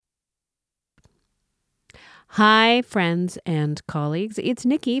Hi, friends and colleagues. It's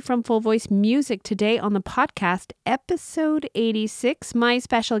Nikki from Full Voice Music. Today on the podcast, episode 86, my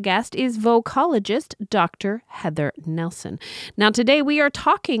special guest is Vocologist Dr. Heather Nelson. Now, today we are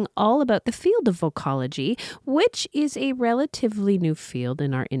talking all about the field of vocology, which is a relatively new field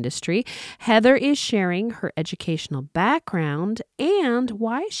in our industry. Heather is sharing her educational background and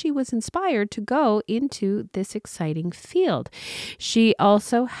why she was inspired to go into this exciting field. She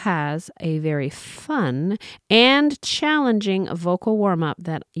also has a very fun and challenging vocal warm-up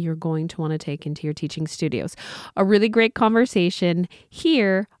that you're going to want to take into your teaching studios. A really great conversation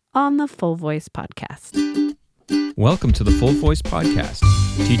here on the Full Voice Podcast. Welcome to the Full Voice Podcast,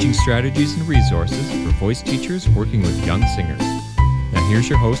 teaching strategies and resources for voice teachers working with young singers. Now here's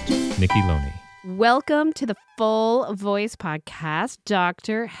your host, Nikki Loney. Welcome to the Full Voice Podcast,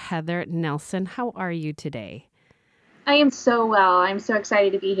 Dr. Heather Nelson. How are you today? I am so well. I'm so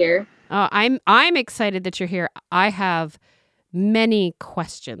excited to be here. I'm excited that you're here. I have many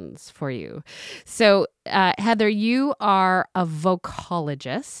questions for you. So, Heather, you are a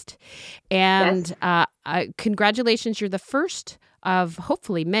vocologist, and Yes. Congratulations. You're the first of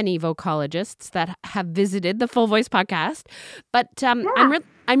hopefully many vocologists that have visited the Full Voice Podcast. But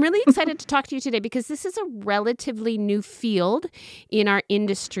I'm really excited to talk to you today because this is a relatively new field in our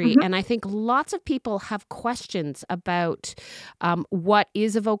industry. And I think lots of people have questions about what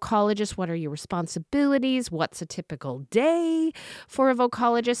is a vocologist? What are your responsibilities? What's a typical day for a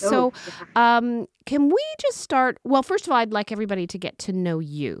vocologist? So can we just start? Well, first of all, I'd like everybody to get to know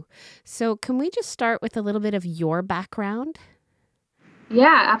you. So can we just start with a little bit of your background?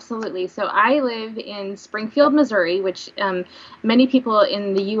 Yeah, absolutely. So I live in Springfield, Missouri, which many people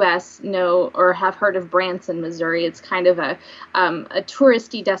in the U.S. know or have heard of Branson, Missouri. It's kind of a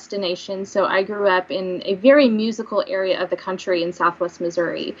touristy destination. So I grew up in a very musical area of the country in Southwest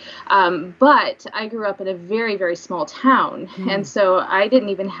Missouri. But I grew up in a very, very small town. And so I didn't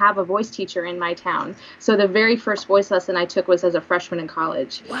even have a voice teacher in my town. So the very first voice lesson I took was as a freshman in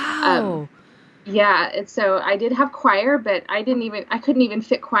college. Wow. Yeah, so I did have choir, but I couldn't even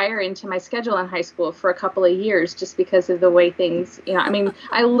fit choir into my schedule in high school for a couple of years just because of the way things,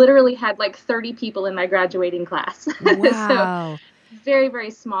 I literally had like 30 people in my graduating class. Wow. So very, very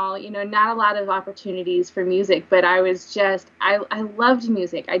small, not a lot of opportunities for music, but I loved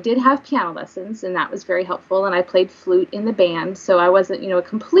music. I did have piano lessons, and that was very helpful. And I played flute in the band. So I wasn't, a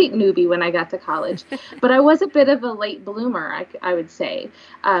complete newbie when I got to college, but I was a bit of a late bloomer, I would say.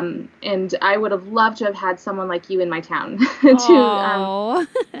 And I would have loved to have had someone like you in my town to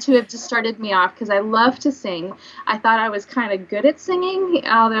have just started me off, because I love to sing. I thought I was kind of good at singing,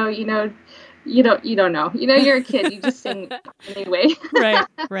 although, you don't know. You're a kid. You just sing anyway.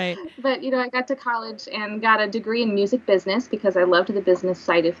 Right. But, I got to college and got a degree in music business because I loved the business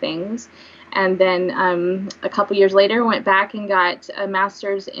side of things. And then a couple years later, went back and got a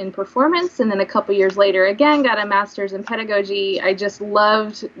master's in performance. And then a couple years later, again, got a master's in pedagogy. I just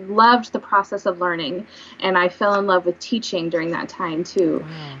loved the process of learning. And I fell in love with teaching during that time, too.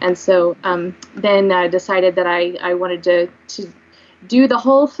 Wow. And so then I decided that I wanted to do the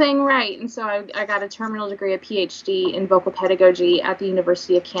whole thing right. And so I got a terminal degree, a PhD in vocal pedagogy at the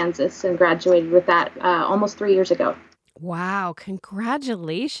University of Kansas, and graduated with that almost 3 years ago. Wow.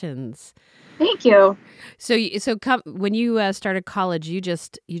 Congratulations. Thank you. So when you started college, you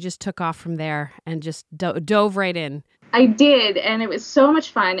just took off from there and just dove right in. I did, and it was so much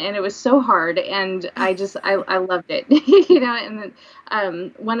fun, and it was so hard, and I loved it. And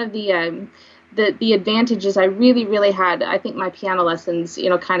then one of the advantages I really, really had, I think my piano lessons,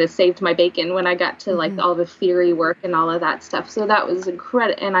 kind of saved my bacon when I got to like all the theory work and all of that stuff. So that was it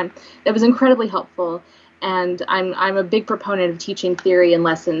was incredibly helpful. And I'm a big proponent of teaching theory and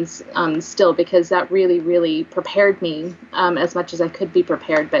lessons still, because that really, really prepared me as much as I could be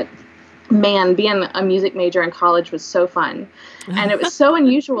prepared. But man, being a music major in college was so fun. And it was so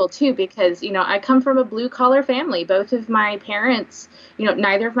unusual, too, because, I come from a blue collar family. Both of my parents,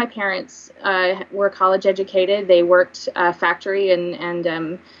 neither of my parents were college educated. They worked factory and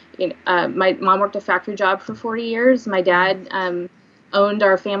my mom worked a factory job for 40 years. My dad owned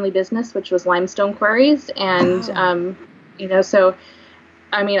our family business, which was limestone quarries. And, so,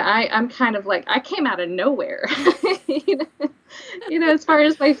 I'm kind of like, I came out of nowhere, as far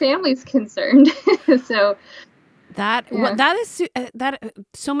as my family's concerned. So that is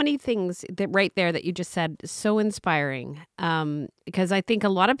so many things that right there that you just said, so inspiring. Because I think a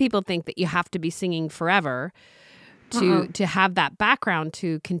lot of people think that you have to be singing forever to have that background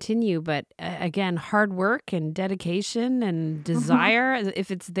to continue. But again, hard work and dedication and desire, if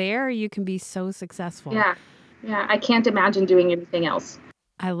it's there, you can be so successful. Yeah. I can't imagine doing anything else.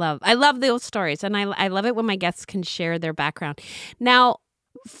 I love those stories, and I love it when my guests can share their background. Now,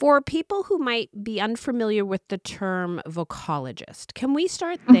 for people who might be unfamiliar with the term vocologist, can we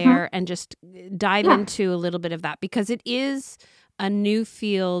start there and just dive into a little bit of that? Because it is a new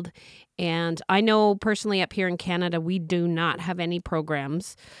field, and I know personally up here in Canada, we do not have any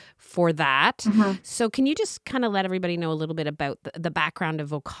programs for that. So can you just kind of let everybody know a little bit about the background of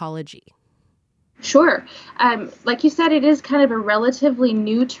vocology? Sure. Like you said, it is kind of a relatively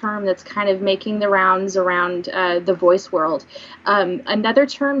new term that's kind of making the rounds around the voice world. Another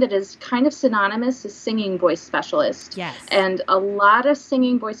term that is kind of synonymous is singing voice specialist. Yes. And a lot of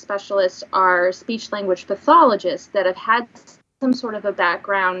singing voice specialists are speech language pathologists that have had some sort of a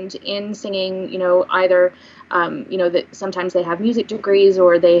background in singing, either, that sometimes they have music degrees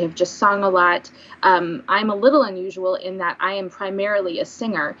or they have just sung a lot. I'm a little unusual in that I am primarily a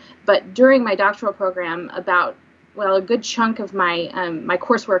singer, but during my doctoral program, a good chunk of my my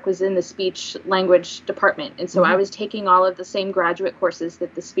coursework was in the speech language department. And so I was taking all of the same graduate courses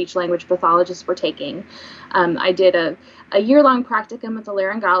that the speech language pathologists were taking. I did a year-long practicum with a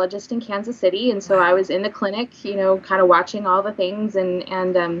laryngologist in Kansas City. And so I was in the clinic, kind of watching all the things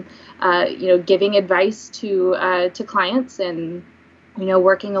and giving advice to clients and,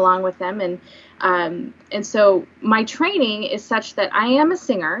 working along with them. And so my training is such that I am a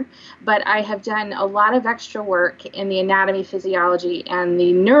singer, but I have done a lot of extra work in the anatomy, physiology, and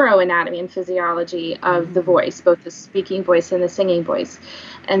the neuroanatomy and physiology of the voice, both the speaking voice and the singing voice.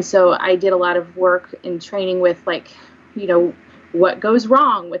 And so I did a lot of work in training with what goes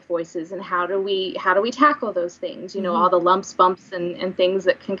wrong with voices and how do we tackle those things, all the lumps, bumps, and things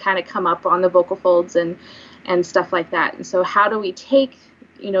that can kind of come up on the vocal folds and stuff like that. And so how do we take,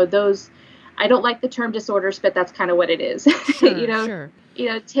 those, I don't like the term disorders, but that's kind of what it is. Sure.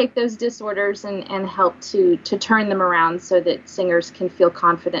 Take those disorders and help to turn them around so that singers can feel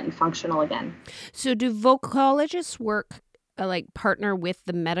confident and functional again. So do vocologists work partner with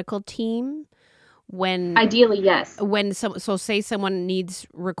the medical team? When ideally, yes. When say someone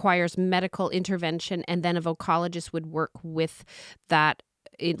requires medical intervention, and then a vocologist would work with that,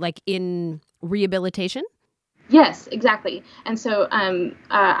 in rehabilitation. Yes, exactly. And so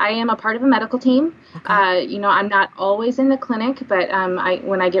I am a part of a medical team. Okay. I'm not always in the clinic, but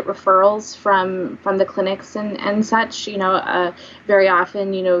when I get referrals from the clinics and such, very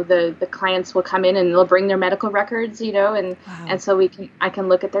often, the clients will come in and they'll bring their medical records, and so I can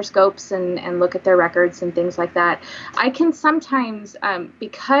look at their scopes and look at their records and things like that. I can sometimes,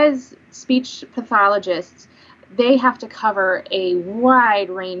 because speech pathologists, they have to cover a wide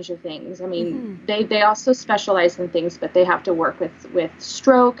range of things. I mean, they also specialize in things, but they have to work with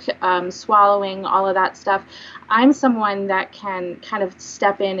stroke, swallowing, all of that stuff. I'm someone that can kind of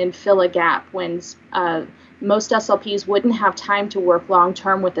step in and fill a gap when most SLPs wouldn't have time to work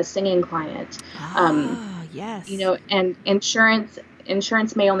long-term with a singing client. Yes. And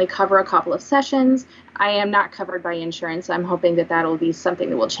insurance may only cover a couple of sessions. I am not covered by insurance. I'm hoping that will be something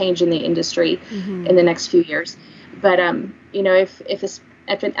that will change in the industry in the next few years. But if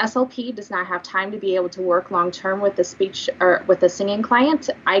an SLP does not have time to be able to work long term with the speech or with a singing client,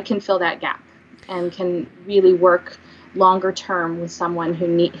 I can fill that gap and can really work longer term with someone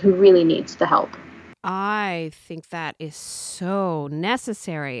who really needs the help. I think that is so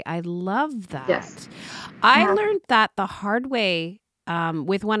necessary. I love that. Yes. I learned that the hard way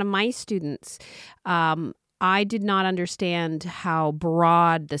with one of my students. I did not understand how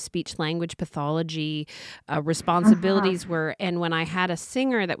broad the speech language pathology responsibilities were. And when I had a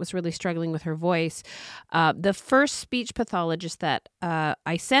singer that was really struggling with her voice, the first speech pathologist that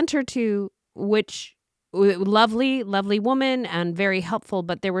I sent her to, which lovely woman and very helpful,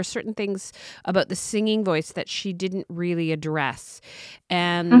 but there were certain things about the singing voice that she didn't really address.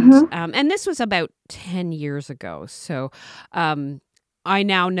 And this was about 10 years ago. So I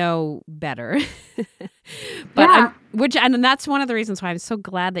now know better. But and that's one of the reasons why I'm so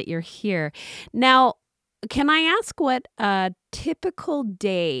glad that you're here. Now, can I ask what a typical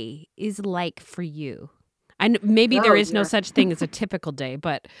day is like for you? And maybe there is no such thing as a typical day,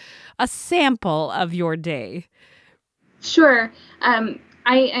 but a sample of your day. Sure.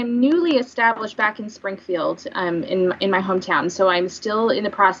 I am newly established back in Springfield, in my hometown. So I'm still in the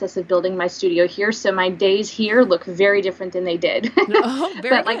process of building my studio here. So my days here look very different than they did. Oh,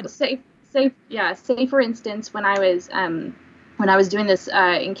 very but good. say for instance, when I was doing this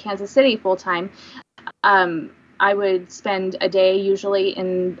in Kansas City full time, I would spend a day usually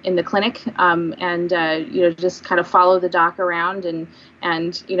in the clinic, and just kind of follow the doc around, and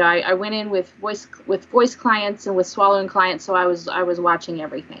I went in with voice clients and with swallowing clients, so I was watching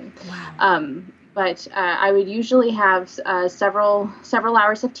everything. Wow. But I would usually have several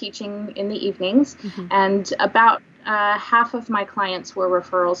hours of teaching in the evenings, and about half of my clients were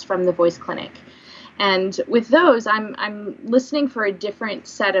referrals from the voice clinic. And with those, I'm listening for a different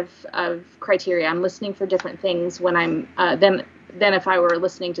set of criteria. I'm listening for different things when I'm than if I were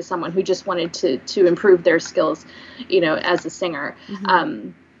listening to someone who just wanted to improve their skills, as a singer.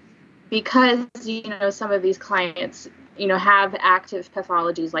 Because some of these clients have active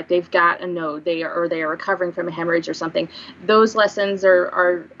pathologies, like they've got a node, they are recovering from a hemorrhage or something. Those lessons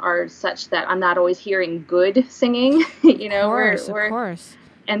are such that I'm not always hearing good singing. Of course.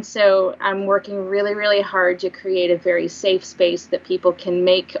 And so I'm working really, really hard to create a very safe space that people can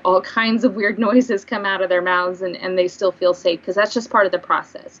make all kinds of weird noises come out of their mouths and they still feel safe, because that's just part of the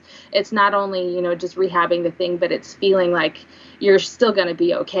process. It's not only, just rehabbing the thing, but it's feeling like you're still going to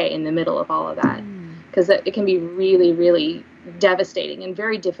be okay in the middle of all of that. Because it can be really, really devastating and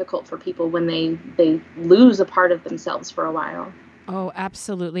very difficult for people when they lose a part of themselves for a while. Oh,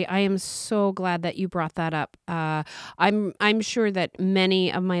 absolutely. I am so glad that you brought that up. I'm sure that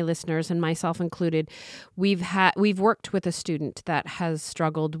many of my listeners, and myself included, we've worked with a student that has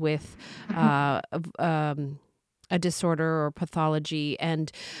struggled with a disorder or pathology.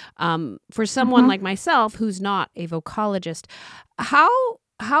 And for someone like myself who's not a vocologist,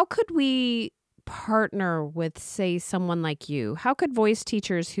 how could we partner with, say, someone like you? How could voice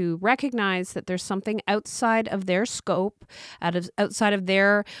teachers who recognize that there's something outside of their scope, outside of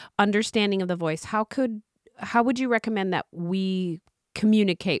their understanding of the voice, how would you recommend that we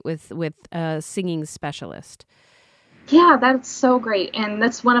communicate with a singing specialist? Yeah, that's so great. And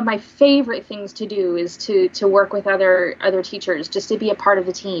that's one of my favorite things to do, is to work with other teachers, just to be a part of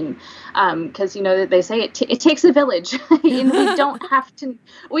the team. Because, they say it takes a village. And we don't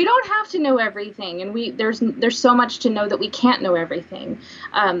have to know everything. And there's so much to know that we can't know everything.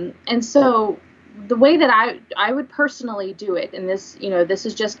 And so the way that I would personally do it, and this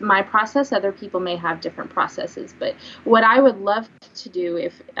is just my process. Other people may have different processes, but what I would love to do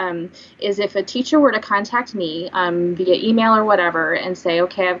is if a teacher were to contact me via email or whatever and say,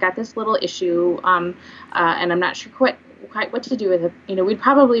 okay, I've got this little issue, and I'm not sure quite what to do with it. We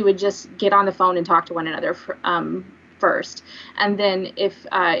probably would just get on the phone and talk to one another first. And then if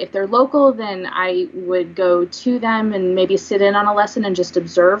they're local, then I would go to them and maybe sit in on a lesson and just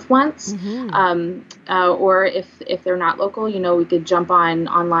observe once. Or if they're not local, we could jump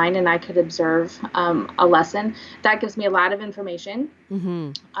online and I could observe a lesson. That gives me a lot of information,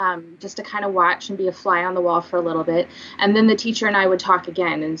 just to kind of watch and be a fly on the wall for a little bit. And then the teacher and I would talk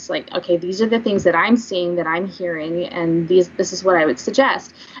again, and it's like, okay, these are the things that I'm seeing, that I'm hearing, and this is what I would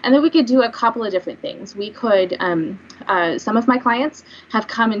suggest. And then we could do a couple of different things. We could, some of my clients have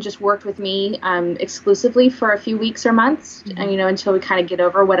come and just worked with me exclusively for a few weeks or months, until we kind of get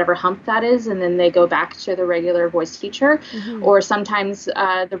over whatever hump that is, and then they go back to the regular voice teacher. Or sometimes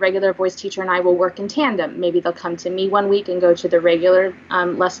the regular voice teacher and I will work in tandem. Maybe they'll come to me one week and go to the regular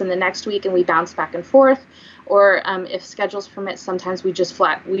lesson the next week, and we bounce back and forth. Or if schedules permit, sometimes we just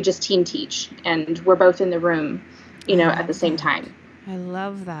team teach, and we're both in the room, at the same time. I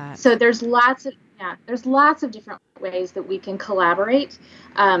love that. So there's lots of different ways that we can collaborate.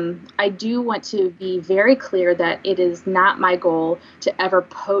 I do want to be very clear that it is not my goal to ever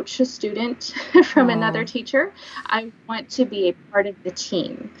poach a student from another teacher. I want to be a part of the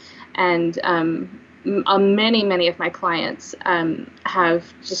team. And many of my clients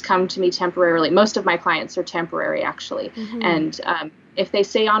have just come to me temporarily. Most of my clients are temporary, actually. And if they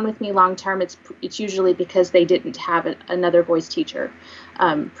stay on with me long term, it's usually because they didn't have another voice teacher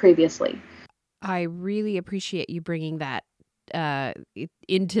previously. I really appreciate you bringing that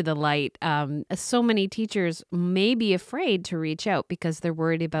into the light. So many teachers may be afraid to reach out because they're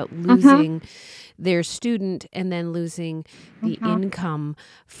worried about losing their student and then losing the income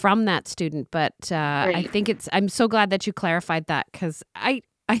from that student. But Right. I think I'm so glad that you clarified that, because I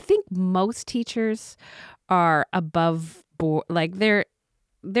think most teachers are above board, like they're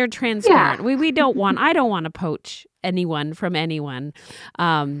transparent. Yeah. I don't want to poach anyone from anyone.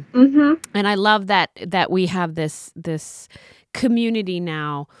 And I love that we have this community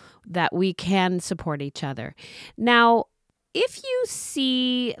now that we can support each other. Now, if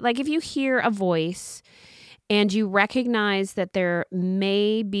you hear a voice and you recognize that there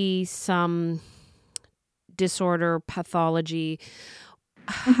may be some disorder, pathology,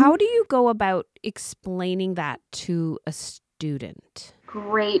 how do you go about explaining that to a student?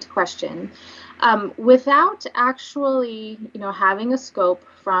 Great question. Without actually, having a scope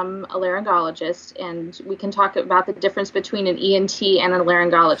from a laryngologist, and we can talk about the difference between an ENT and a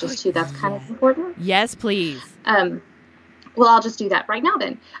laryngologist too. That's kind of important. Yes, please. Well, I'll just do that right now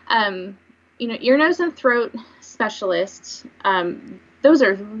then. ear, nose, and throat specialists, those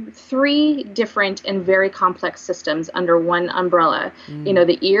are three different and very complex systems under one umbrella.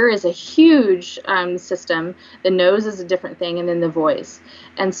 The ear is a huge system, the nose is a different thing, and then the voice.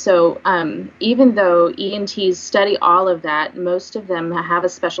 And so even though ENTs study all of that, most of them have a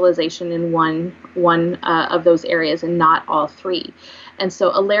specialization in one of those areas and not all three. And so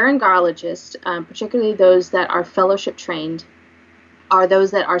a laryngologist, particularly those that are fellowship trained, are those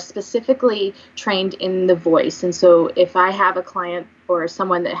that are specifically trained in the voice. And so if I have a client or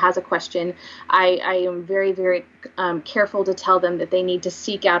someone that has a question, I am very, very careful to tell them that they need to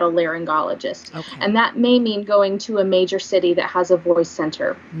seek out a laryngologist. Okay. And that may mean going to a major city that has a voice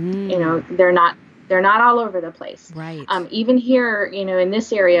center. They're not all over the place. Right. Even here, in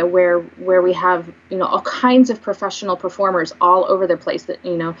this area where we have, all kinds of professional performers all over the place that,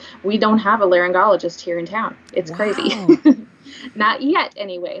 we don't have a laryngologist here in town. It's crazy. Not yet,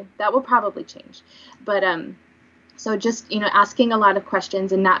 anyway. That will probably change. But so just, asking a lot of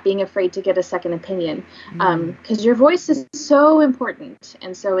questions and not being afraid to get a second opinion, because your voice is so important.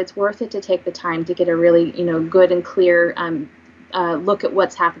 And so it's worth it to take the time to get a really, good and clear look at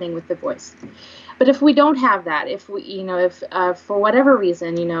what's happening with the voice. But if we don't have that, if we, if for whatever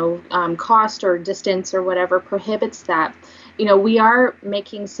reason, cost or distance or whatever prohibits that, we are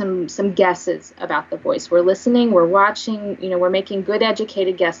making some guesses about the voice. We're listening, we're watching, we're making good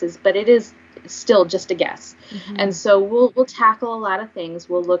educated guesses, but it is still just a guess. And so we'll tackle a lot of things.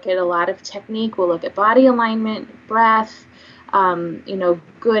 We'll look at a lot of technique. We'll look at body alignment, breath,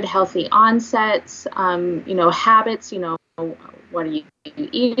 good healthy onsets, habits, what are you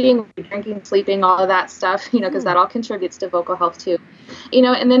eating, what are you drinking, sleeping, all of that stuff, because that all contributes to vocal health too.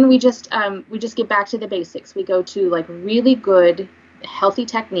 And then we just get back to the basics. We go to like really good, healthy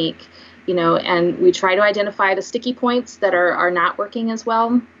technique, and we try to identify the sticky points that are not working as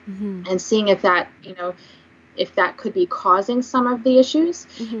well, and seeing if that, if that could be causing some of the issues,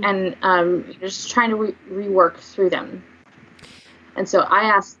 and just trying to rework through them. And so I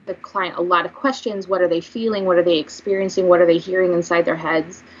ask the client a lot of questions. What are they feeling? What are they experiencing? What are they hearing inside their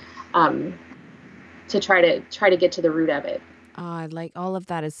heads? To try to get to the root of it. Like all of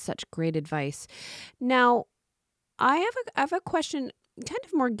that is such great advice. Now, I have a question kind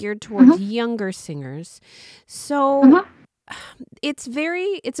of more geared towards younger singers. So it's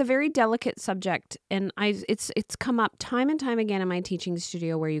a very delicate subject, and it's come up time and time again in my teaching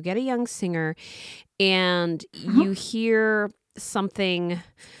studio where you get a young singer and you hear something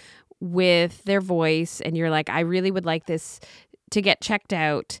with their voice and you're like, I really would like this to get checked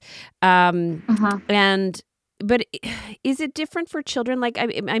out. But is it different for children? Like,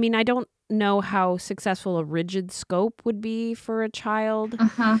 I mean, I don't know how successful a rigid scope would be for a child.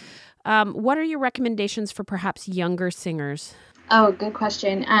 What are your recommendations for perhaps younger singers? Oh, good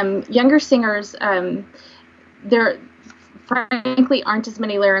question. Younger singers, there frankly aren't as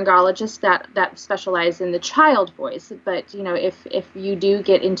many laryngologists that specialize in the child voice. But, if you do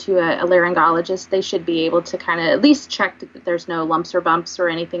get into a laryngologist, they should be able to kind of at least check that there's no lumps or bumps or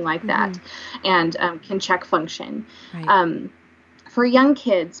anything like that, and can check function. Right. For young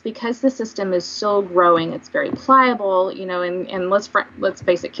kids, because the system is still growing, it's very pliable, and let's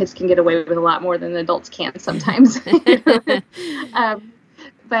face it, kids can get away with a lot more than adults can sometimes. If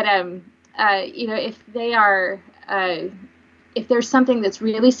they are, if there's something that's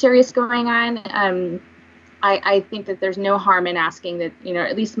really serious going on, I think that there's no harm in asking that,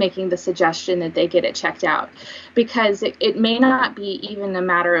 at least making the suggestion that they get it checked out, because it may not be even a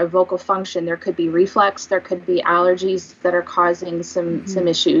matter of vocal function. There could be reflux, there could be allergies that are causing some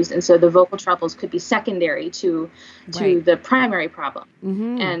issues. And so the vocal troubles could be secondary to the primary problem.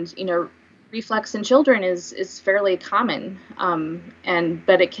 And, reflux in children is fairly common,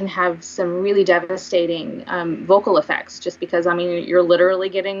 but it can have some really devastating vocal effects, just because, you're literally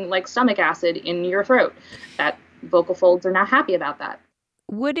getting like stomach acid in your throat. That vocal folds are not happy about that.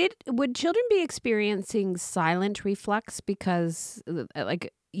 Would children be experiencing silent reflux? Because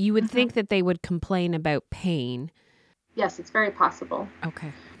like you would think that they would complain about pain. Yes, it's very possible.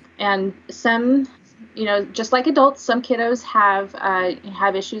 Okay. And some, just like adults, some kiddos have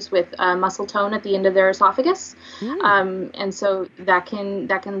issues with muscle tone at the end of their esophagus, and so that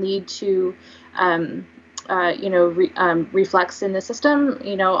can lead to reflux in the system.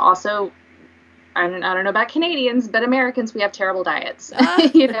 Also, I don't know about Canadians, but Americans, we have terrible diets.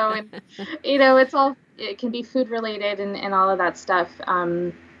 It can be food related and all of that stuff.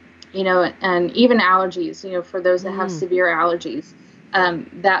 And even allergies. For those that have severe allergies.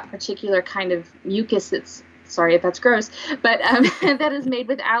 That particular kind of mucus that's, sorry if that's gross, but that is made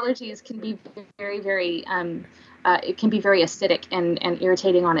with allergies can be very, very, it can be very acidic and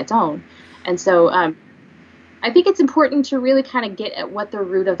irritating on its own. And so I think it's important to really kind of get at what the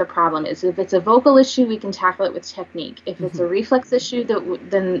root of the problem is. If it's a vocal issue, we can tackle it with technique. If it's a reflex issue,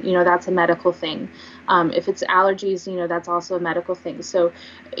 then that's a medical thing. If it's allergies, that's also a medical thing. So,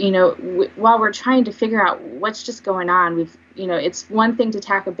 while we're trying to figure out what's just going on, it's one thing to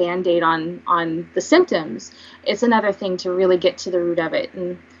tack a Band-Aid on the symptoms. It's another thing to really get to the root of it.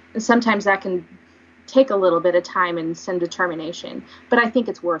 And sometimes that can take a little bit of time and some determination. But I think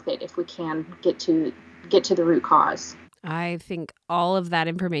it's worth it if we can get to the root cause. I think all of that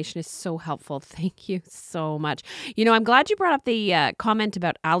information is so helpful. Thank you so much. I'm glad you brought up the comment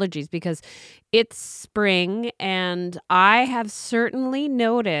about allergies because it's spring and I have certainly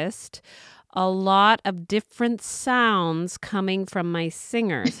noticed a lot of different sounds coming from my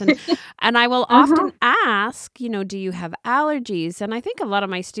singers. And I will often ask, do you have allergies? And I think a lot of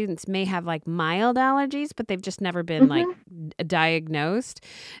my students may have like mild allergies, but they've just never been like diagnosed.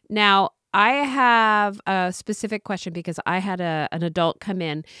 Now, I have a specific question because I had an adult come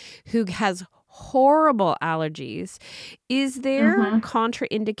in who has horrible allergies. Is there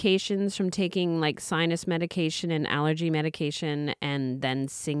contraindications from taking like sinus medication and allergy medication and then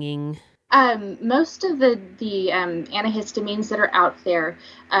singing? Most of the antihistamines that are out there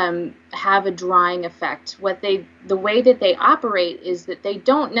have a drying effect. The way that they operate is that they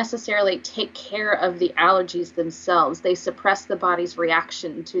don't necessarily take care of the allergies themselves. They suppress the body's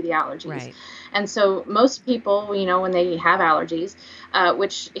reaction to the allergies. Right. And so most people, when they have allergies,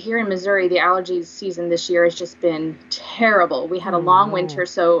 which here in Missouri, the allergies season this year has just been terrible. We had a long winter,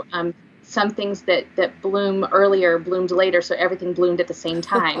 so some things that bloom earlier bloomed later, so everything bloomed at the same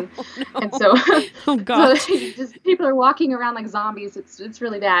time. And so, so people are walking around like zombies. It's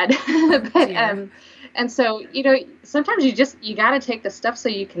really bad. But and so sometimes you got to take the stuff so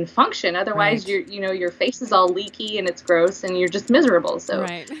you can function. Otherwise, your face is all leaky and it's gross and you're just miserable. So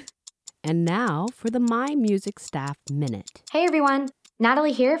right. And now for the My Music Staff Minute. Hey everyone.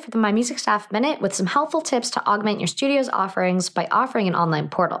 Natalie here for the My Music Staff Minute with some helpful tips to augment your studio's offerings by offering an online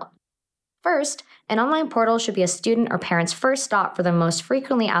portal. First, an online portal should be a student or parent's first stop for the most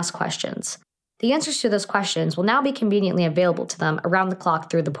frequently asked questions. The answers to those questions will now be conveniently available to them around the clock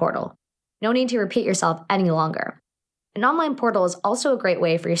through the portal. No need to repeat yourself any longer. An online portal is also a great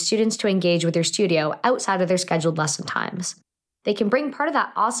way for your students to engage with your studio outside of their scheduled lesson times. They can bring part of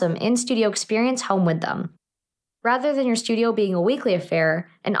that awesome in-studio experience home with them. Rather than your studio being a weekly affair,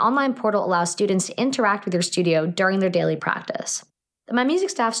 an online portal allows students to interact with your studio during their daily practice. The My Music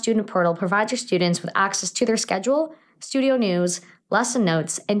Staff Student Portal provides your students with access to their schedule, studio news, lesson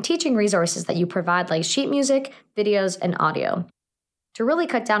notes, and teaching resources that you provide like sheet music, videos, and audio. To really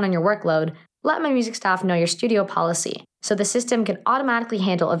cut down on your workload, let My Music Staff know your studio policy so the system can automatically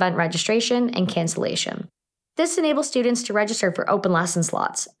handle event registration and cancellation. This enables students to register for open lesson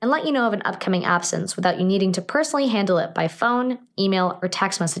slots and let you know of an upcoming absence without you needing to personally handle it by phone, email, or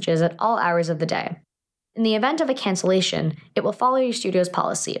text messages at all hours of the day. In the event of a cancellation, it will follow your studio's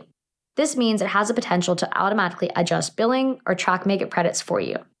policy. This means it has the potential to automatically adjust billing or track makeup credits for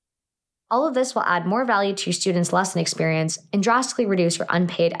you. All of this will add more value to your students' lesson experience and drastically reduce your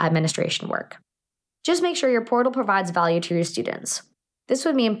unpaid administration work. Just make sure your portal provides value to your students. This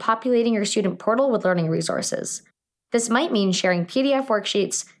would mean populating your student portal with learning resources. This might mean sharing PDF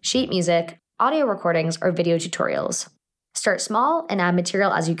worksheets, sheet music, audio recordings, or video tutorials. Start small and add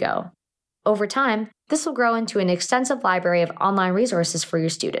material as you go. Over time, this will grow into an extensive library of online resources for your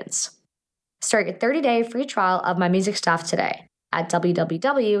students. Start your 30-day free trial of My Music Staff today at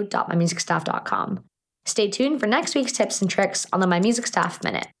www.mymusicstaff.com. Stay tuned for next week's tips and tricks on the My Music Staff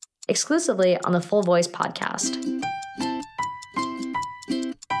Minute, exclusively on the Full Voice podcast.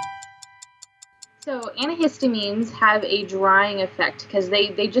 So antihistamines have a drying effect because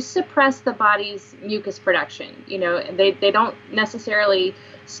they just suppress the body's mucus production. They don't necessarily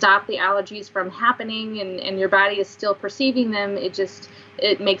stop the allergies from happening, and your body is still perceiving them.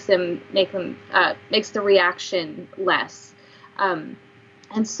 It makes the reaction less.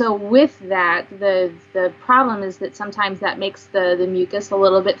 And so with that, the problem is that sometimes that makes the mucus a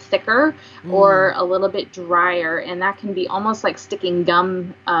little bit thicker or a little bit drier, and that can be almost like sticking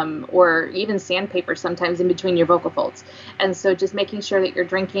gum or even sandpaper sometimes in between your vocal folds. And so just making sure that you're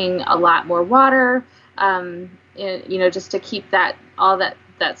drinking a lot more water, just to keep all that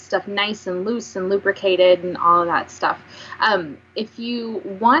stuff nice and loose and lubricated and all of that stuff. If you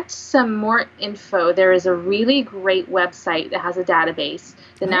want some more info, there is a really great website that has a database,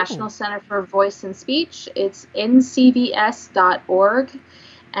 the National Center for Voice and Speech. It's ncvs.org.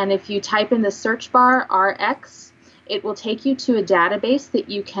 And if you type in the search bar RX, it will take you to a database that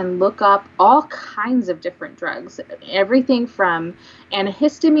you can look up all kinds of different drugs, everything from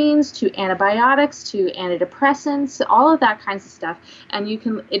antihistamines to antibiotics to antidepressants, all of that kinds of stuff. And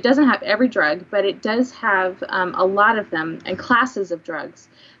it doesn't have every drug, but it does have a lot of them and classes of drugs,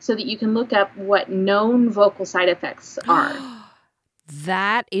 so that you can look up what known vocal side effects are.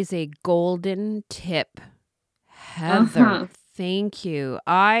 That is a golden tip, Heather. Thank you.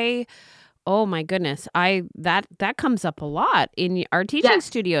 Oh my goodness. That comes up a lot in our teaching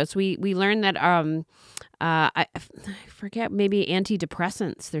studios. We learn that I forget, maybe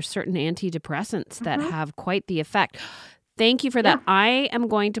antidepressants. There's certain antidepressants that have quite the effect. Thank you for that. I am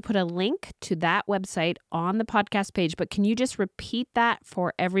going to put a link to that website on the podcast page, but can you just repeat that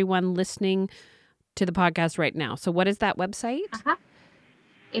for everyone listening to the podcast right now? So what is that website?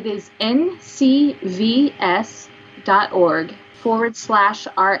 It is ncvs.org/RX.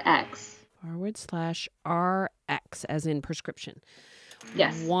 /RX, as in prescription.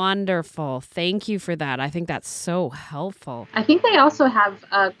 Yes. Wonderful. Thank you for that. I think that's so helpful. I think they also have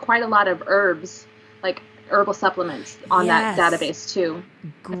quite a lot of herbs, like herbal supplements on that database too.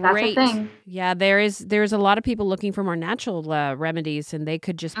 Great. That's a thing. Yeah, there's a lot of people looking for more natural remedies, and they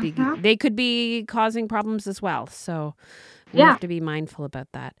could just be causing problems as well. So we have to be mindful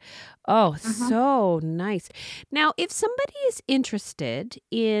about that. Oh, so nice. Now, if somebody is interested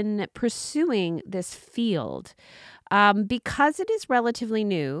in pursuing this field, because it is relatively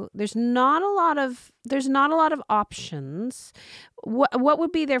new, there's not a lot of options. What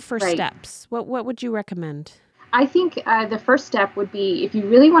would be their first steps? What would you recommend? I think the first step would be, if you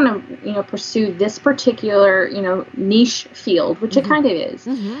really want to, pursue this particular, niche field, which it kind of is.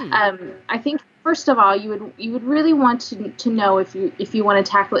 I think first of all, you would really want to know if you want to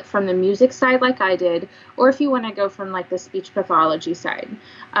tackle it from the music side, like I did, or if you want to go from like the speech pathology side.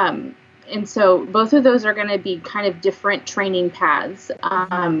 And so both of those are going to be kind of different training paths.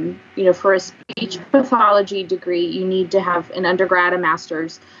 For a speech pathology degree, you need to have an undergrad, a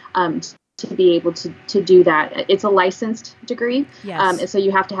master's, to be able to do that. It's a licensed degree. Yes. And so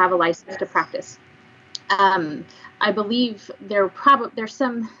you have to have a license to practice. I believe there's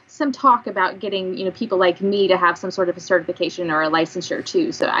some talk about getting, people like me to have some sort of a certification or a licensure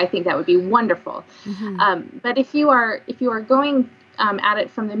too. So I think that would be wonderful. But if you are going at it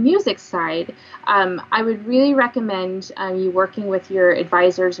from the music side, I would really recommend you working with your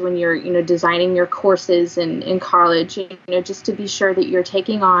advisors when you're, designing your courses in college, just to be sure that you're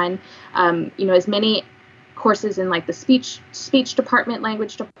taking on, as many courses in like the speech department,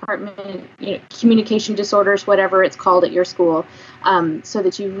 language department, communication disorders, whatever it's called at your school, so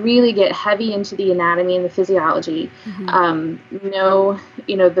that you really get heavy into the anatomy and the physiology, know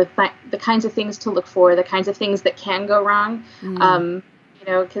the kinds of things to look for, the kinds of things that can go wrong,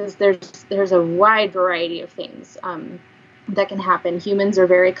 because there's a wide variety of things that can happen. Humans are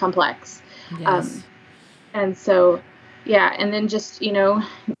very complex. Yes. And so, and then just,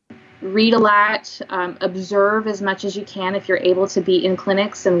 read a lot, observe as much as you can. If you're able to be in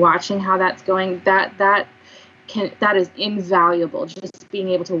clinics and watching how that's going, that is invaluable. Just being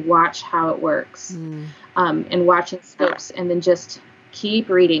able to watch how it works, and watching scopes, and then just keep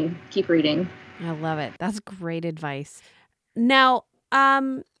reading. I love it. That's great advice. Now,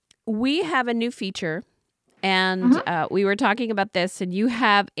 we have a new feature, and we were talking about this, and you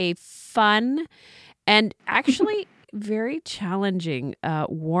have a fun and actually very challenging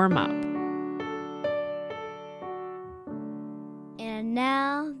warm-up. And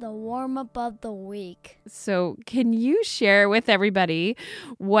now the warm-up of the week. So can you share with everybody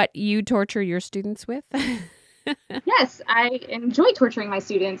what you torture your students with? Yes, I enjoy torturing my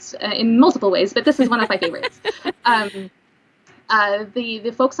students in multiple ways, but this is one of my favorites.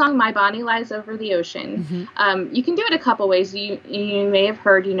 The folk song "My Bonnie Lies Over the Ocean." You can do it a couple ways. You may have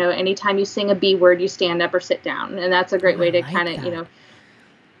heard, anytime you sing a B word, you stand up or sit down, and that's a great way to kind of,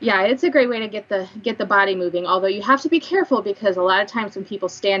 it's a great way to get the body moving. Although you have to be careful, because a lot of times when people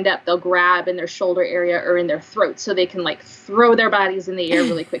stand up, they'll grab in their shoulder area or in their throat, so they can like throw their bodies in the air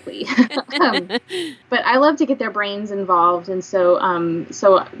really quickly. But I love to get their brains involved, and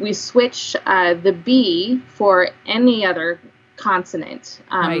so we switch the B for any other consonant,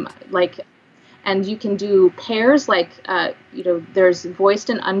 and you can do pairs, like there's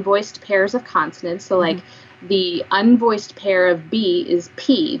voiced and unvoiced pairs of consonants. So like the unvoiced pair of B is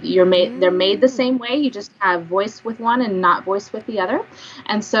P. They're made the same way. You just have voice with one and not voice with the other.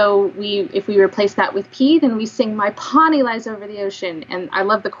 And so if we replace that with P, then we sing "My Pawnee Lies Over the Ocean." And I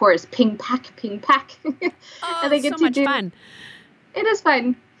love the chorus, ping pack, ping pack. Oh, and they get so much fun. It is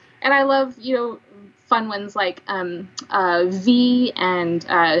fun. And I love, fun ones like V and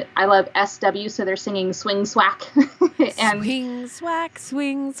I love SW, so they're singing Swing Swack. And swing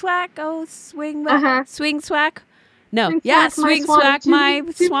swack, oh swing whack, swing swack. No, Swing yeah, swack, my swing swanee swack, to me, my to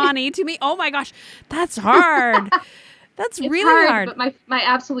me. swanee to me. Oh my gosh, that's hard. That's It's really hard. But my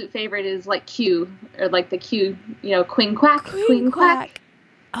absolute favorite is like Q, or like the Q, queen quack, Queen quack.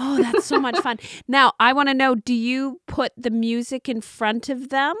 Oh, that's so much fun. Now, I want to know, do you put the music in front of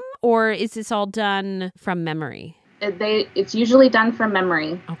them, or is this all done from memory? It's usually done from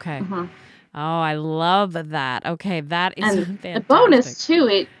memory. Okay. Oh, I love that. Okay, that is And fantastic. the bonus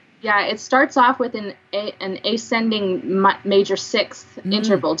too, it starts off with an ascending major sixth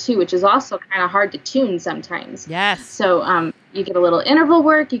interval too, which is also kind of hard to tune sometimes. Yes. So you get a little interval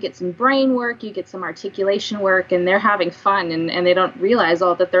work, you get some brain work, you get some articulation work, and they're having fun, and they don't realize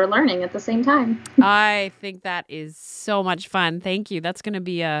all that they're learning at the same time. I think that is so much fun. Thank you. That's going to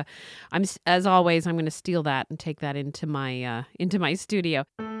be as always, I'm going to steal that and take that into my studio.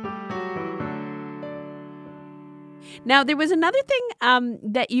 Now, there was another thing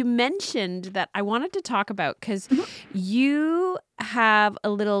that you mentioned that I wanted to talk about, because you have a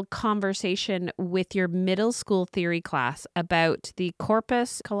little conversation with your middle school theory class about the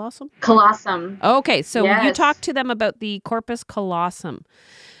corpus callosum. Okay, so you talked to them about the corpus callosum.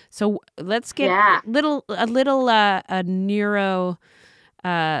 So let's get a little neuro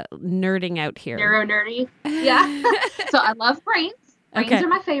nerding out here. Neuro nerdy. Yeah. So I love brains. Brains are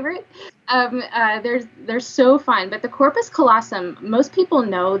my favorite. They're so fun. But the corpus callosum, most people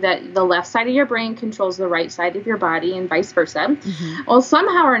know that the left side of your brain controls the right side of your body and vice versa. Well,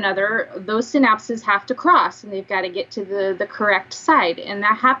 somehow or another, those synapses have to cross, and they've got to get to the correct side. And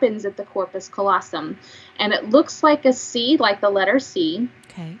that happens at the corpus callosum. And it looks like a C, like the letter C.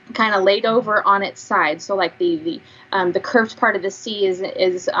 Okay. Kind of laid over on its side. So like the curved part of the C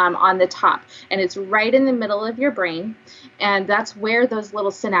is on the top, and it's right in the middle of your brain, and that's where those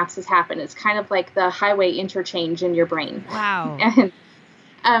little synapses happen. It's kind of like the highway interchange in your brain. Wow.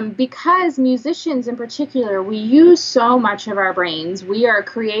 And because musicians in particular, we use so much of our brains, we are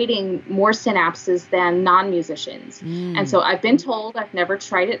creating more synapses than non-musicians. And so I've been told, I've never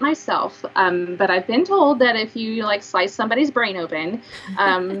tried it myself, but I've been told that if you slice somebody's brain open,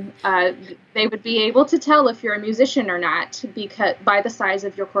 they would be able to tell if you're a musician or not by the size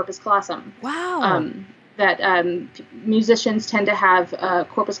of your corpus callosum. Wow. That musicians tend to have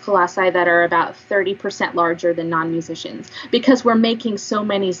corpus callosi that are about 30% larger than non-musicians, because we're making so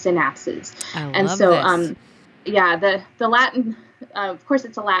many synapses. I love this. The Latin, of course,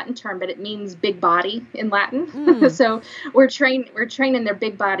 it's a Latin term, but it means big body in Latin. So we're training their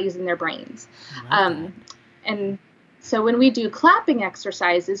big bodies in their brains. And so when we do clapping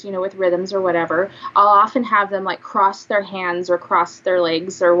exercises, with rhythms or whatever, I'll often have them cross their hands or cross their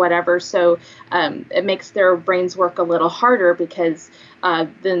legs or whatever. So it makes their brains work a little harder, because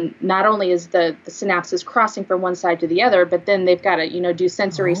then not only is the synapses crossing from one side to the other, but then they've got to, do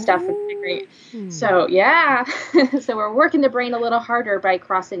sensory stuff. So, yeah. So we're working the brain a little harder by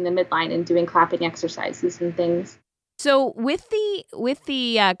crossing the midline and doing clapping exercises and things. So with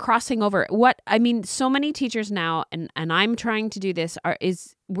the crossing over, so many teachers now, and I'm trying to do this,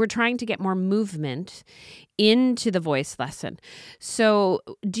 we're trying to get more movement into the voice lesson. So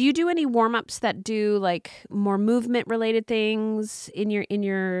do you do any warm-ups that do more movement related things in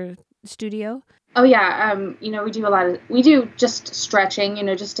your studio? Oh yeah, we do just stretching,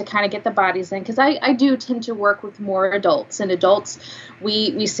 just to kind of get the bodies in, because I do tend to work with more adults, and adults,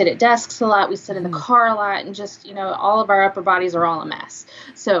 we sit at desks a lot, we sit in the car a lot, and just, all of our upper bodies are all a mess.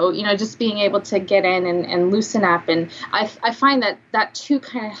 So, just being able to get in and loosen up, and I find that too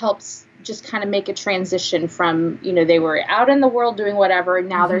kind of helps just kind of make a transition from, they were out in the world doing whatever, and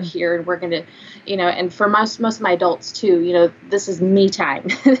now they're here, and we're going to, and for most of my adults too, this is me time.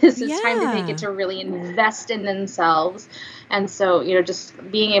 This is time that they get to really invest in themselves. And so, just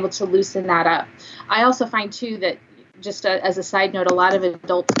being able to loosen that up. I also find too that, just as a side note, a lot of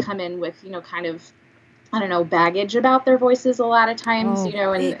adults come in with, kind of, baggage about their voices a lot of times,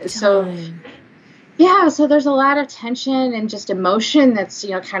 and so... Yeah, so there's a lot of tension and just emotion that's,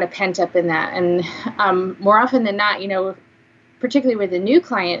 kind of pent up in that. And more often than not, particularly with a new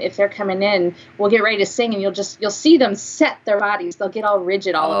client, if they're coming in, we'll get ready to sing, and you'll see them set their bodies. They'll get all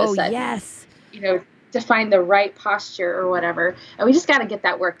rigid all of a sudden. Yes. To find the right posture or whatever. And we just got to get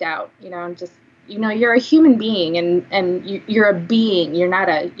that worked out, and just, you're a human being, and you're a being. You're not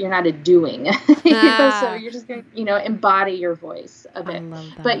a doing. So you're just going to, embody your voice a bit. I love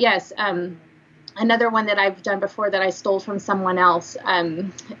that. But yes, another one that I've done before that I stole from someone else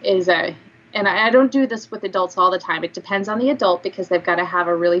is and I don't do this with adults all the time. It depends on the adult because they've got to have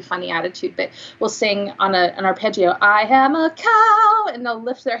a really funny attitude. But we'll sing on an arpeggio, "I am a cow," and they'll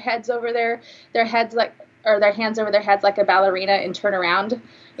lift their heads over their heads like, or their hands over their heads like a ballerina and turn around.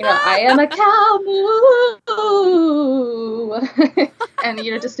 "I am a cow, moo." And,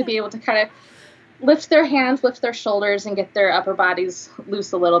 just to be able to kind of lift their hands, lift their shoulders, and get their upper bodies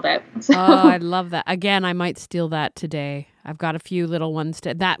loose a little bit. So. Oh, I love that. Again, I might steal that today. I've got a few little ones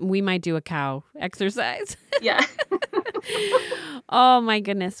that we might do a cow exercise. Yeah. Oh my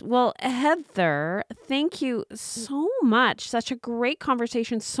goodness. Well, Heather, thank you so much. Such a great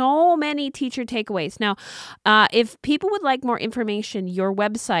conversation. So many teacher takeaways. Now, if people would like more information, your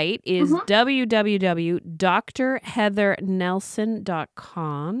website is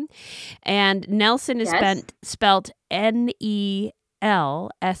www.drheathernelson.com. And Nelson is spelled Nelson.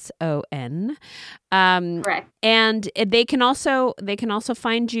 Correct. And they can also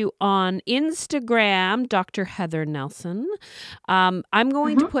find you on Instagram, Dr. Heather Nelson. I'm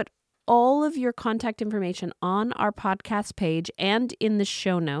going to put all of your contact information on our podcast page and in the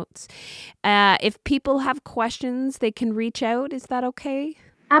show notes. If people have questions, they can reach out. Is that okay?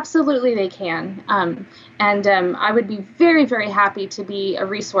 Absolutely, they can. And I would be very, very happy to be a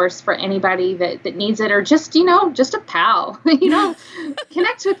resource for anybody that needs it, or just, just a pal,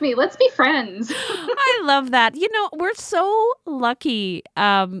 connect with me. Let's be friends. I love that. We're so lucky.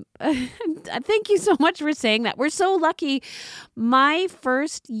 Thank you so much for saying that. We're so lucky. My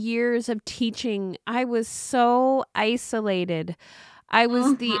first years of teaching, I was so isolated. I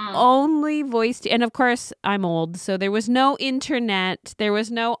was the only voice, and of course, I'm old, so there was no internet, there was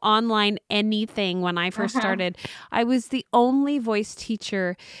no online anything when I first started. I was the only voice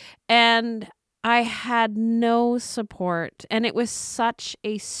teacher, and I had no support, and it was such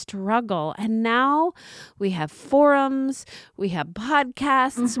a struggle. And now we have forums, we have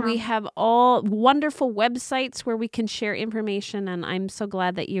podcasts, we have all wonderful websites where we can share information. And I'm so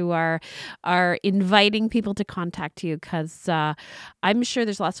glad that you are inviting people to contact you, because I'm sure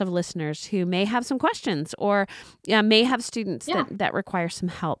there's lots of listeners who may have some questions, or may have students that require some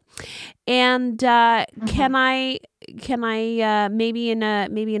help. And can I maybe in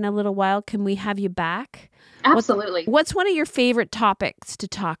a little while, can we have you back? Absolutely. What's one of your favorite topics to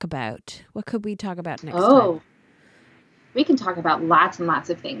talk about? What could we talk about next time? We can talk about lots and lots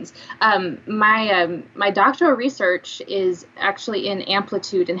of things. My doctoral research is actually in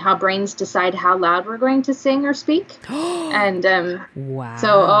amplitude and how brains decide how loud we're going to sing or speak. And wow.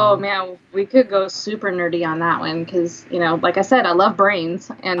 So, man, we could go super nerdy on that one because, like I said, I love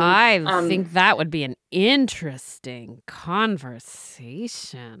brains. And I think that would be an interesting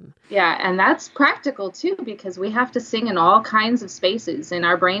conversation. Yeah, and that's practical too, because we have to sing in all kinds of spaces, and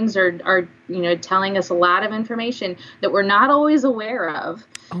our brains are telling us a lot of information that we're not always aware of.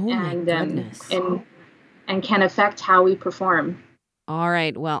 Oh my goodness. And can affect how we perform. All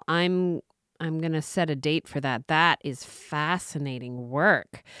right. Well, I'm going to set a date for that. That is fascinating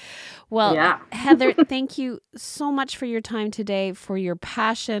work. Well, yeah. Heather, thank you so much for your time today, for your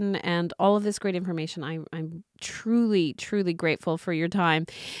passion and all of this great information. I'm truly, truly grateful for your time.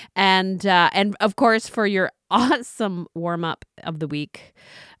 And of course, for your awesome warm-up of the week.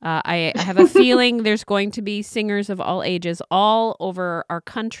 I have a feeling there's going to be singers of all ages all over our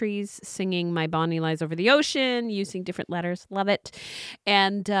countries singing My Bonnie Lies Over the Ocean, using different letters. Love it.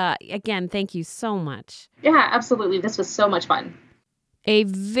 And again, thank you so much. Yeah, absolutely. This was so much fun. A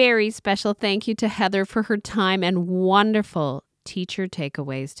very special thank you to Heather for her time and wonderful teacher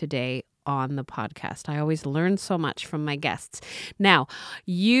takeaways today on the podcast. I always learn so much from my guests. Now,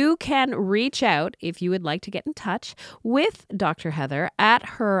 you can reach out if you would like to get in touch with Dr. Heather at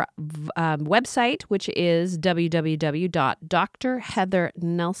her website, which is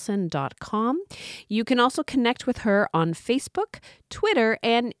www.drheathernelson.com. You can also connect with her on Facebook, Twitter,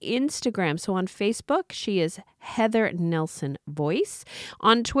 and Instagram. So on Facebook, she is Heather Nelson Voice.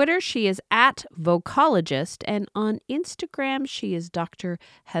 On Twitter, she is at Vocologist. And on Instagram, she is Dr.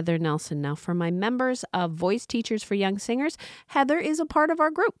 Heather Nelson. Now, for my members of Voice Teachers for Young Singers, Heather is a part of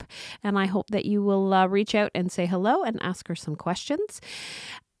our group. And I hope that you will reach out and say hello and ask her some questions.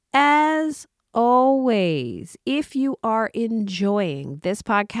 As always, if you are enjoying this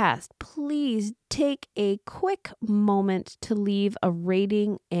podcast, please take a quick moment to leave a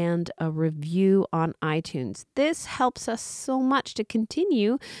rating and a review on iTunes. This helps us so much to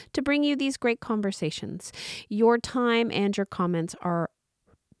continue to bring you these great conversations. Your time and your comments are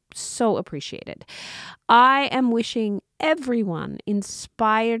so appreciated. I am wishing everyone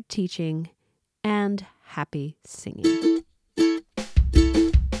inspired teaching and happy singing.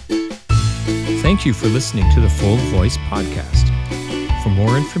 Thank you for listening to the Full Voice Podcast. For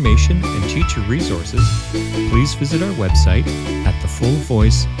more information and teacher resources, please visit our website at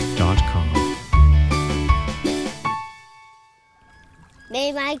thefullvoice.com.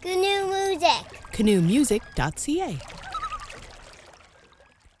 May my canoe music. canoemusic.ca.